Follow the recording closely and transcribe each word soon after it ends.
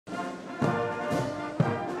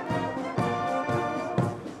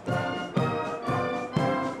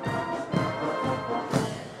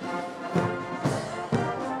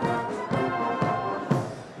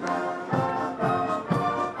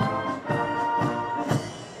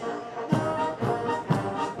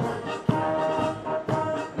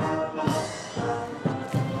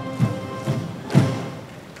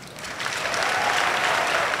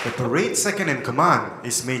parade second in command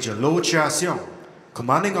is Major Lo Chia Seong,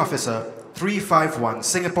 Commanding Officer 351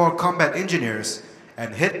 Singapore Combat Engineers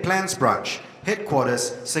and Head Plans Branch,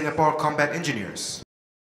 Headquarters Singapore Combat Engineers.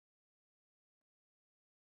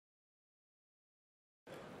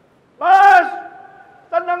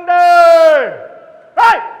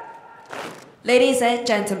 Ladies and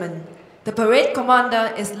gentlemen, the parade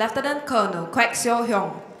commander is Lieutenant Colonel Kwek Seo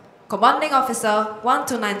Hyong, Commanding Officer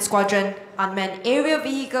 129 Squadron, Unmanned Aerial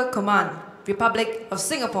Vehicle Command, Republic of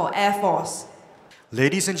Singapore Air Force.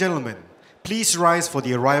 Ladies and gentlemen, please rise for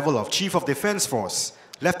the arrival of Chief of Defence Force,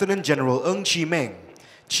 Lieutenant General Ng Chee Meng,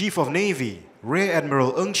 Chief of Navy, Rear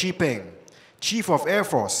Admiral Ng Chee Peng, Chief of Air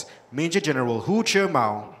Force, Major General Hu Che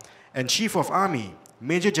Mao, and Chief of Army,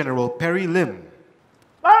 Major General Perry Lim.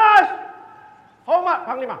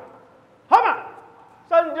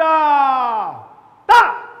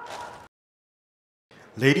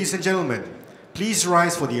 Ladies and gentlemen, please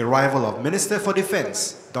rise for the arrival of Minister for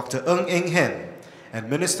Defence, Dr. Ng Eng Hen, and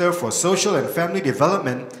Minister for Social and Family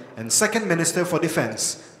Development and Second Minister for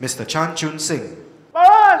Defence, Mr. Chan Chun Sing.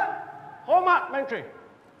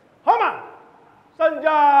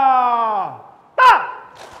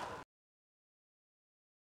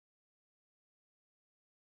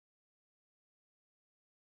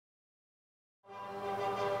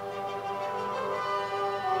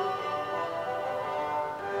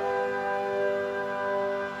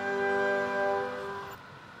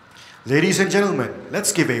 Ladies and gentlemen,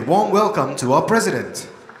 let's give a warm welcome to our President.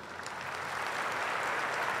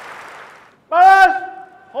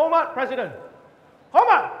 Hormat President.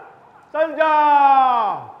 Hormat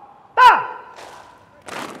Senjata.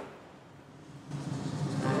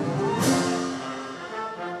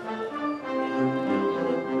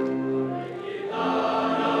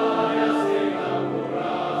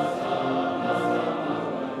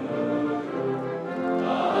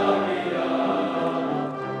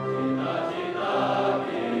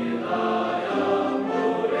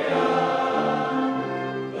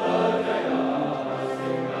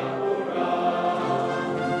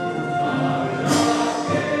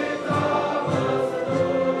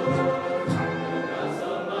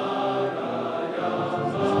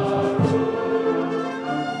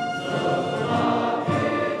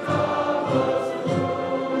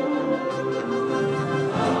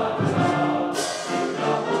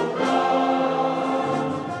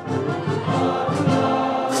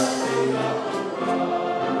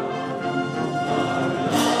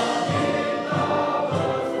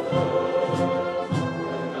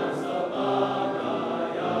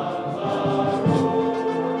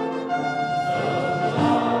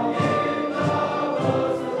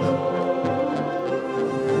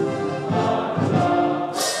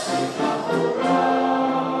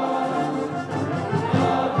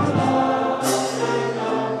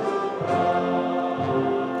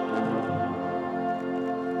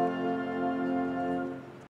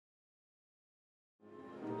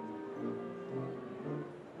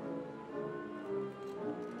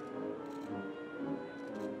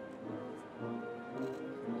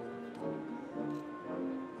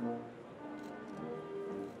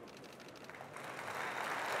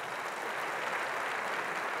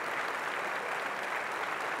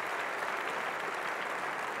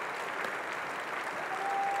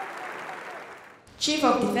 Chief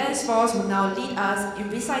of Defence Force will now lead us in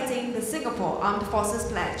reciting the Singapore Armed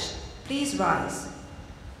Forces Pledge. Please rise.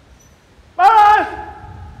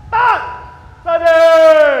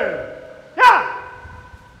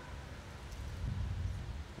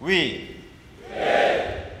 We,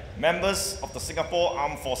 members of the Singapore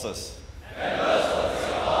Armed Forces,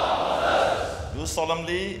 do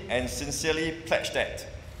solemnly and sincerely pledge that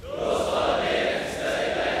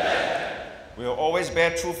we will always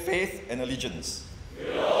bear true faith and allegiance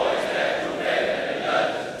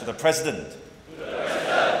to the President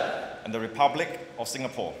and the Republic of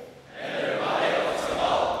Singapore.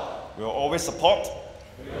 We will always support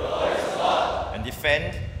and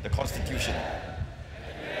defend the Constitution.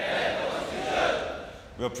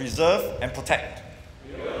 We will preserve and protect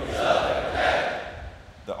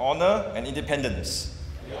the honor and independence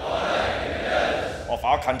of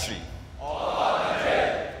our country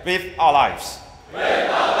with our lives.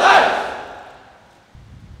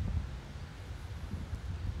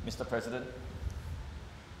 Mr. President,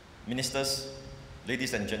 Ministers,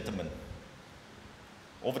 ladies and gentlemen,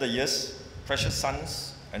 over the years, precious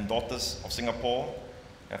sons and daughters of Singapore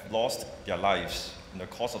have lost their lives in the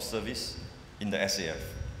course of service in the SAF.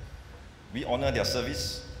 We honor their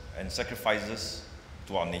service and sacrifices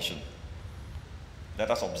to our nation.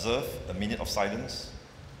 Let us observe a minute of silence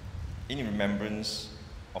in remembrance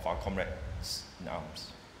of our comrades in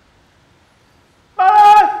arms.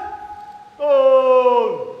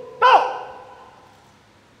 Cùng tốc.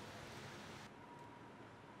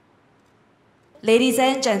 Ladies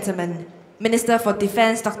and gentlemen, Minister for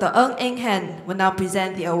Defence Dr. Ng Eng Hen will now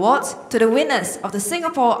present the awards to the winners of the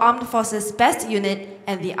Singapore Armed Forces Best Unit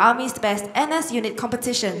and the Army's Best NS Unit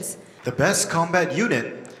competitions. The Best Combat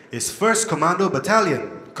Unit is 1st Commando Battalion,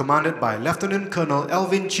 commanded by Lieutenant Colonel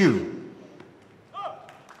Alvin Chew.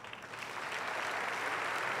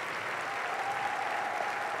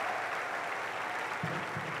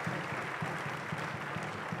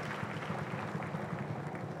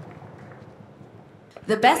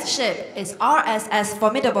 The best ship is RSS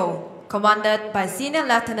Formidable, commanded by Senior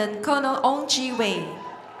Lieutenant Colonel Ong Chi Wei.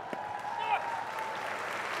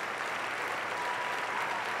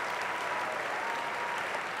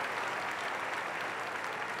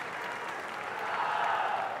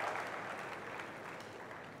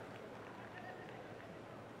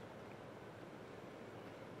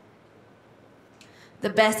 The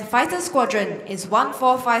best fighter squadron is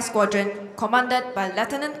 145 Squadron, commanded by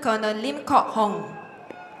Lieutenant Colonel Lim Kok Hong.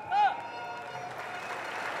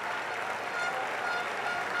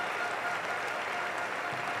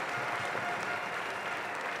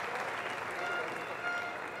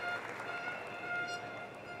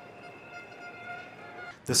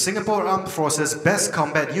 The Singapore Armed Forces Best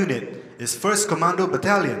Combat Unit is 1st Commando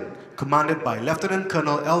Battalion, commanded by Lieutenant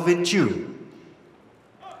Colonel Alvin Chew.